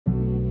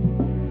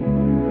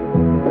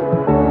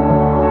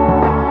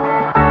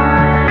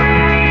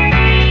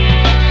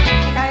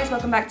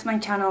back to my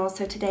channel.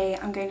 So today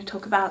I'm going to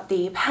talk about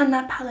the Pan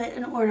That palette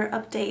and order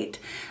update.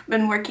 I've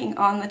been working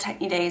on the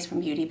Technidaze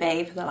from Beauty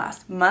Bay for the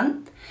last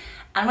month.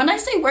 And when I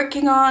say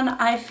working on,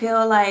 I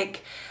feel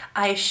like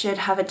I should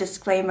have a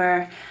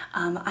disclaimer.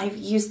 I've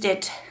used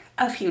it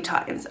a few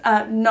times,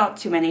 not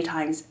too many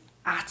times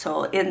at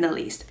all in the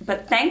least,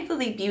 but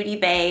thankfully Beauty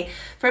Bay,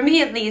 for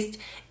me at least,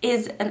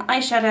 is an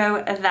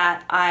eyeshadow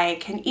that I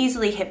can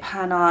easily hit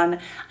pan on.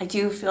 I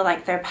do feel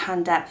like their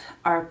pan depth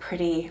are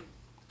pretty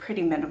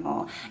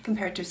minimal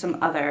compared to some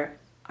other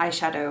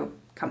eyeshadow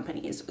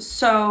companies.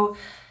 So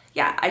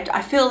yeah,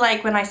 I feel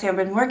like when I say I've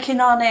been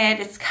working on it,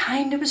 it's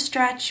kind of a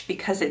stretch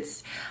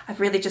because I've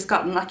really just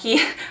gotten lucky,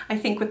 I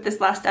think, with this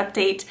last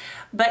update.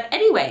 But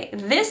anyway,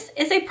 this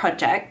is a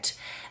project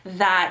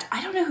that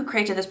I don't know who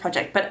created this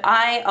project, but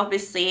I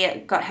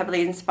obviously got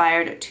heavily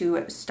inspired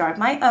to start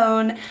my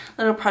own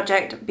little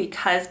project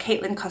because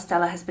Caitlin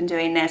Costella has been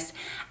doing this,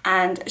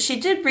 and she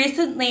did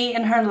recently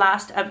in her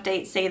last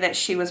update say that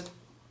she was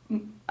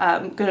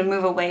going to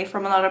move away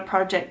from a lot of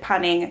project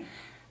panning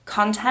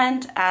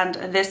content, and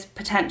this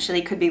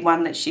potentially could be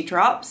one that she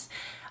drops.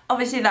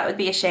 Obviously that would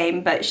be a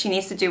shame, but she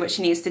needs to do what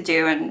she needs to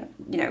do, and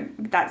you know,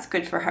 that's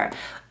good for her.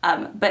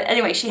 But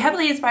anyway, she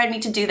heavily inspired me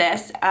to do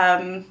this.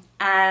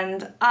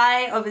 And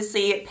I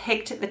obviously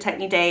picked the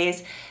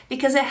Technidaze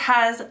because it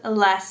has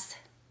less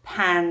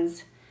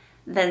pans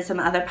than some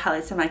other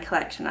palettes in my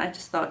collection. I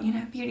just thought, you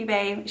know, Beauty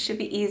Bay, it should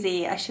be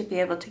easy. I should be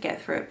able to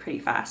get through it pretty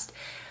fast.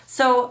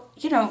 So,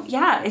 you know,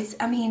 yeah,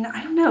 I mean,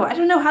 I don't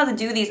know how to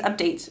do these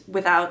updates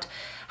without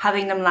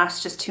having them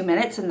last just 2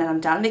 minutes and then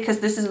I'm done, because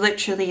this is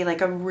literally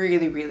like a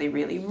really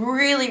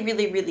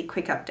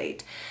quick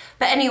update.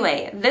 But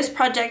anyway, this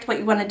project, what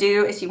you want to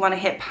do is you want to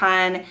hit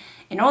pan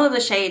in all of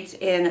the shades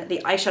in the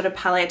eyeshadow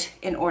palette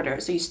in order.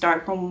 So you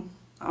start from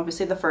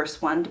obviously the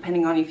first one,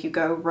 depending on if you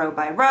go row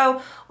by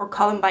row or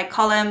column by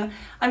column.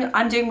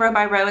 I'm doing row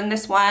by row in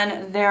this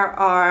one. There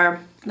are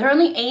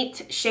only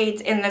 8 shades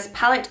in this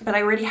palette, but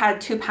I already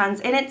had 2 pans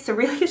in it, so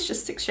really it's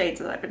just 6 shades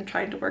that I've been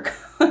trying to work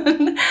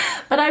on.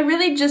 But I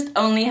really just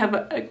only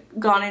have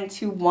gone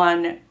into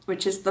one,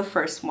 which is the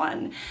first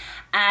one.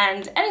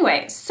 And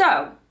anyway,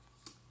 so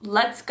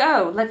let's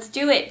go, let's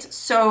do it.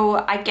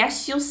 So I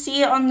guess you'll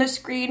see on the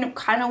screen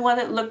kind of what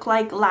it looked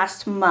like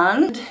last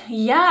month.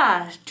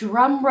 Yeah,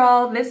 drum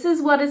roll, this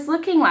is what it's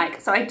looking like.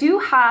 So I do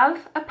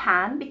have a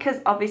pan because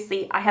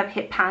obviously I have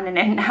hit pan in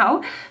it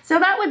now, so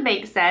that would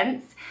make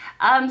sense.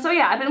 So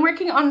yeah, I've been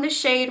working on this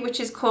shade, which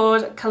is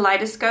called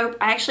Kaleidoscope.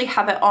 I actually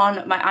have it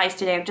on my eyes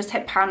today. I've just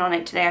hit pan on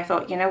it today. I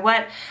thought, you know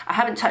what? I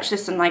haven't touched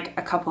this in like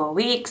a couple of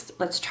weeks.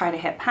 Let's try to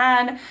hit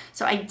pan.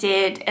 So I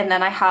did, and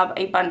then I have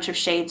a bunch of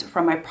shades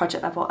from my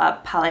Project Level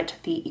Up palette,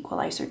 the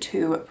Equalizer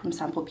 2 from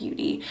Sample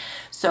Beauty.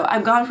 So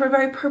I'm going for a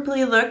very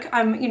purpley look.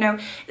 You know,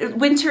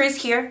 winter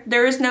is here.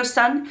 There is no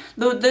sun.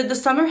 The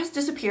summer has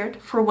disappeared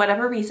for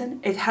whatever reason.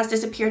 It has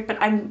disappeared,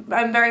 but I'm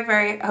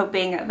very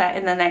hoping that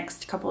in the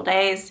next couple of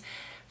days,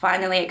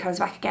 finally it comes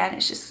back again.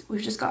 It's just,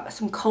 we've just got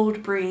some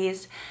cold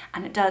breeze,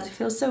 and it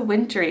feels so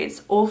wintry.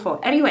 It's awful.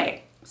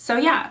 Anyway, so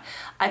yeah,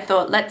 I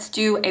thought let's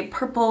do a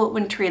purple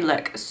wintry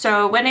look.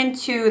 So went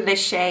into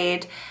this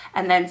shade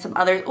and then some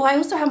others. Oh, I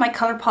also have my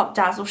Colourpop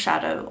Dazzle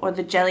shadow, or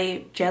the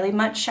Jelly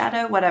Much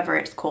shadow, whatever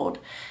it's called.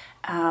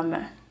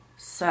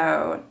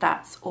 So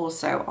that's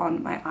also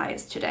on my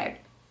eyes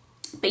today.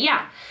 But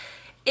yeah,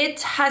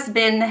 it has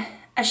been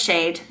a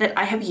shade that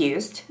I have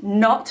used,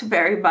 not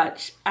very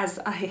much, as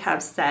I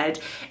have said.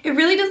 It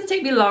really doesn't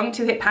take me long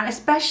to hit pan,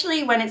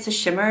 especially when it's a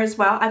shimmer as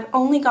well. I've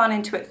only gone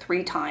into it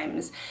 3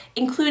 times,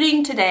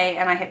 including today,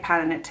 and I hit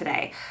pan in it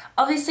today.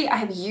 Obviously, I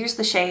have used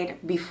the shade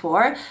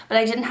before, but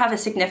I didn't have a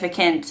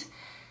significant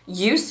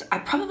use. I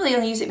probably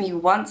only used it maybe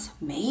once,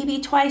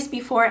 maybe twice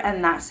before,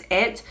 and that's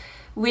it.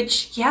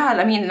 Which, yeah,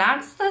 I mean,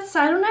 that's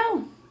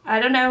I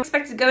don't know. I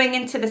expected going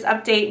into this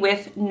update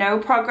with no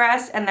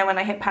progress, and then when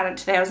I hit pan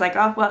today, I was like,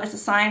 oh, well, it's a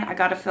sign. I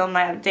gotta film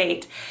my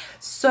update.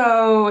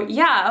 So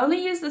yeah, I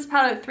only used this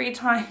palette 3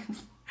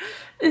 times.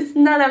 It's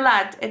not a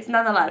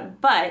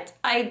lot, but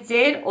I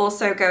did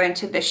also go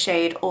into this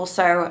shade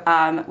also,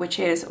 which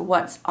is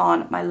what's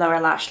on my lower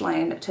lash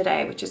line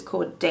today, which is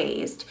called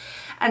Dazed.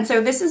 And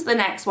so this is the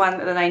next one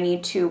that I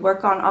need to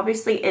work on.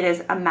 Obviously it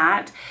is a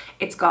matte.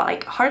 It's got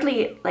like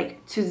hardly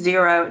like to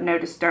 0 no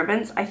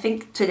disturbance. I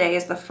think today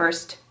is the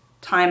first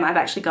time I've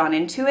actually gone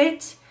into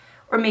it,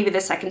 or maybe the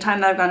second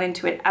time that I've gone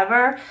into it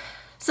ever.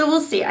 So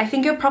we'll see. I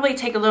think it'll probably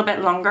take a little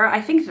bit longer.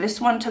 I think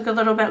this one took a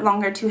little bit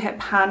longer to hit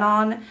pan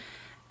on.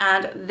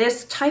 And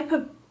this type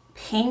of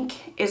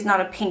pink is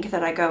not a pink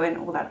that I go in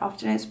all that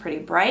often. It's pretty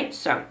bright,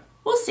 so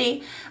we'll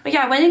see. But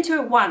yeah, I went into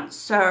it once.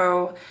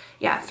 So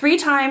yeah, 3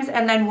 times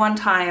and then 1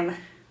 time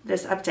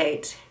this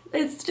update.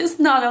 It's just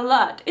not a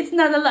lot. It's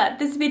not a lot.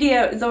 This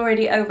video is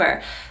already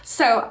over.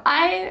 So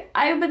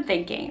I've been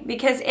thinking,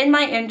 because in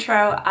my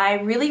intro, I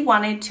really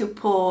wanted to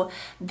pull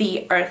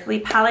the Earthly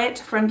palette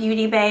from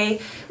Beauty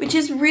Bay, which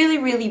is really,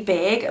 really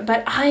big,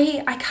 but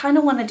I kind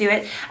of want to do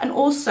it. And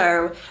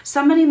also,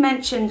 somebody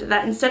mentioned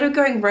that instead of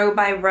going row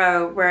by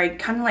row, where I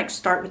kind of like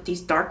start with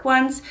these dark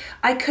ones,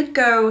 I could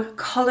go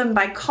column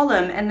by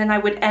column, and then I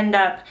would end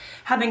up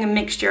having a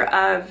mixture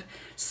of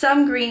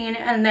some green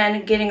and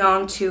then getting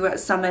on to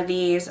some of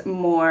these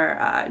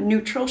more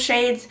neutral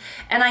shades.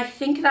 And I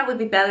think that would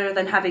be better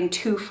than having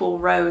 2 full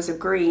rows of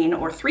green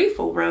or 3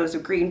 full rows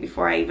of green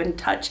before I even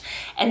touch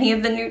any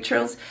of the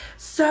neutrals.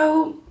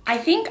 So I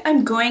think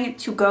I'm going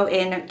to go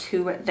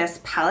into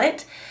this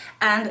palette,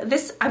 and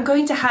this, I'm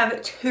going to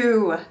have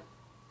 2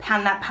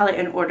 Pan That Palette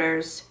in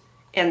orders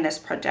in this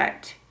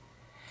project.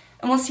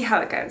 And we'll see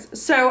how it goes.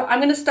 So I'm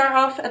gonna start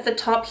off at the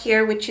top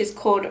here, which is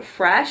called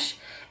Fresh.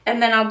 And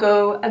then I'll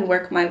go and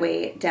work my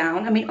way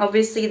down. I mean,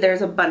 obviously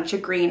there's a bunch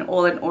of green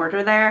all in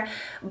order there,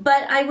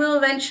 but I will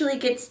eventually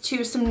get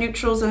to some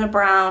neutrals and a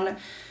brown,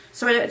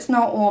 so it's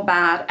not all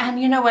bad.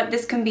 And you know what,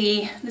 this can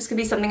be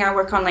something I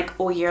work on like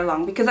all year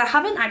long, because I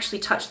haven't actually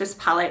touched this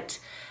palette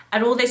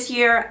at all this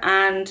year,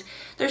 and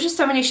there's just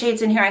so many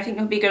shades in here. I think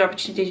it would be a good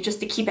opportunity just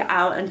to keep it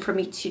out and for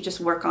me to just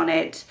work on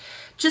it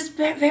just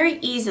very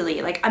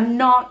easily. Like I'm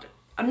not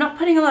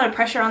putting a lot of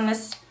pressure on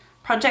this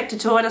project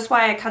at all. That's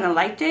why I kind of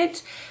liked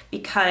it,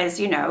 because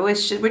you know,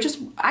 we're just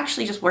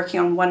actually just working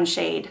on 1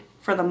 shade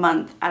for the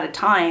month at a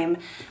time,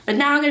 but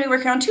now I'm going to be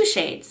working on 2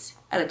 shades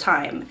at a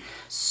time.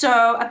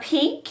 So a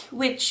pink,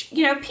 which,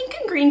 you know, pink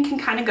and green can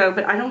kind of go,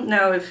 but I don't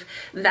know if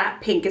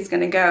that pink is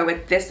going to go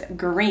with this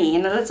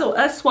green.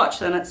 Let's swatch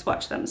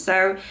them.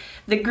 So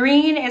the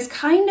green is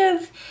kind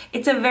of,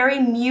 it's a very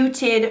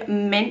muted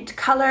mint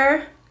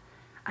color.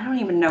 I don't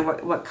even know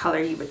what color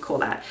you would call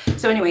that.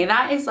 So anyway,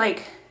 that is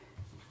like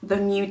the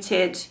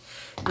muted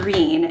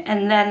green,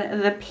 and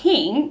then the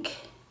pink,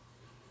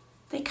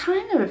 they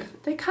kind of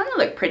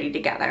look pretty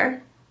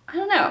together. I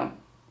don't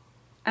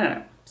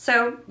know.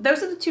 So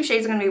those are the 2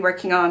 shades I'm gonna be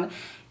working on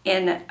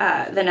in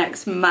the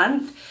next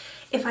month.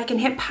 If I can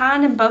hit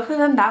pan in both of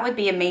them, that would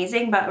be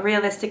amazing, but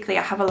realistically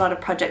I have a lot of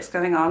projects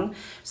going on.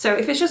 So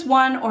if it's just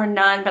 1 or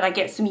none, but I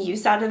get some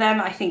use out of them,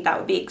 I think that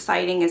would be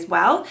exciting as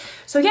well.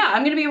 So yeah,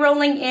 I'm gonna be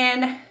rolling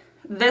in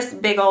this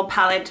big old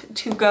palette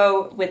to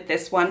go with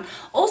this one.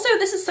 Also,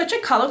 this is such a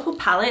colorful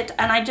palette,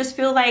 and I just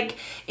feel like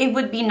it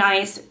would be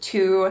nice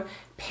to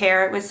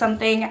pair it with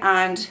something,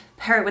 and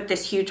pair it with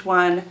this huge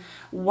one.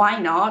 Why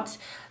not?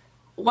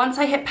 Once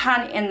I hit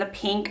pan in the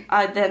pink,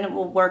 then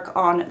we'll work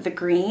on the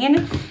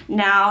green.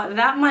 Now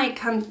that might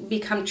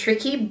become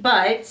tricky,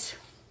 but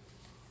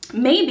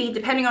maybe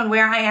depending on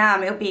where I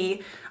am, it'll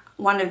be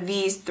one of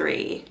these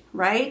 3,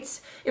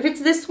 right? If it's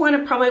this one,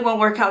 it probably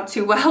won't work out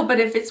too well, but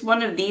if it's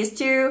one of these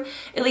 2,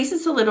 at least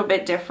it's a little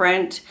bit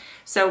different.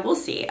 So we'll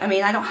see. I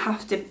mean, I don't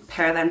have to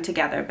pair them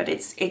together, but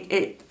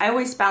I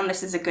always found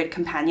this is a good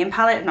companion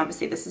palette, and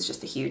obviously this is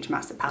just a huge,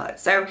 massive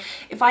palette. So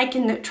if I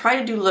can try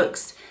to do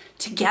looks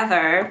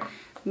together,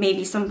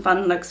 maybe some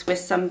fun looks with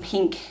some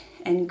pink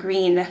and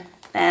green,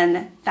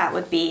 then that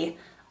would be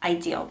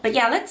ideal. But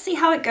yeah, let's see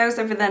how it goes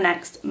over the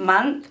next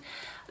month.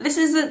 This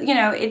is a, you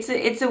know, it's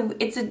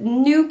a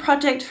new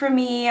project for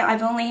me.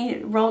 I've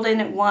only rolled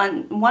in it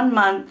one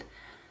month.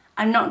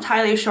 I'm not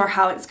entirely sure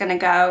how it's gonna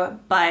go,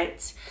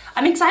 but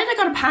I'm excited I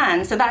got a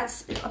pan. So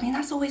that's, I mean,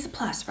 that's always a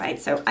plus, right?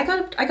 So I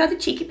got a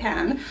cheeky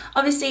pan.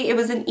 Obviously it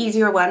was an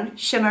easier one,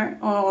 shimmer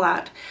and all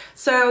that.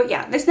 So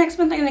yeah, this next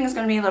month I think is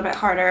gonna be a little bit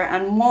harder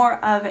and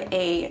more of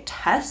a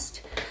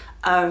test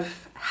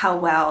of how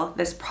well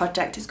this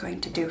project is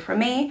going to do for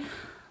me.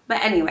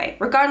 But anyway,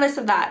 regardless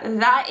of that,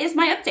 that is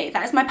my update.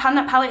 That is my Pan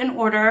That Palette in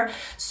order.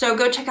 So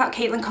go check out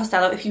Caitlin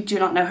Costello if you do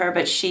not know her,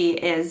 but she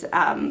is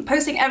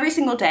posting every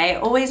single day,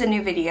 always a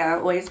new video,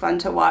 always fun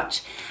to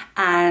watch.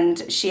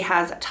 And she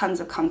has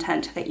tons of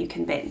content that you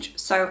can binge.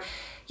 So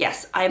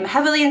yes, I'm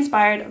heavily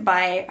inspired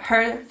by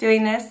her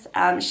doing this.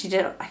 She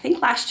did it, I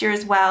think, last year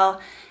as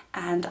well.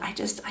 And I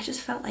just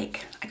felt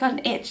like I got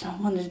an itch and I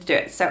wanted to do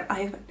it. So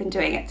I've been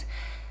doing it.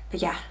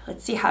 But yeah,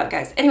 let's see how it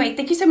goes. Anyway,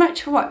 thank you so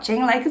much for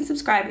watching. Like and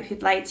subscribe if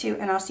you'd like to,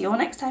 and I'll see you all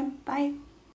next time. Bye.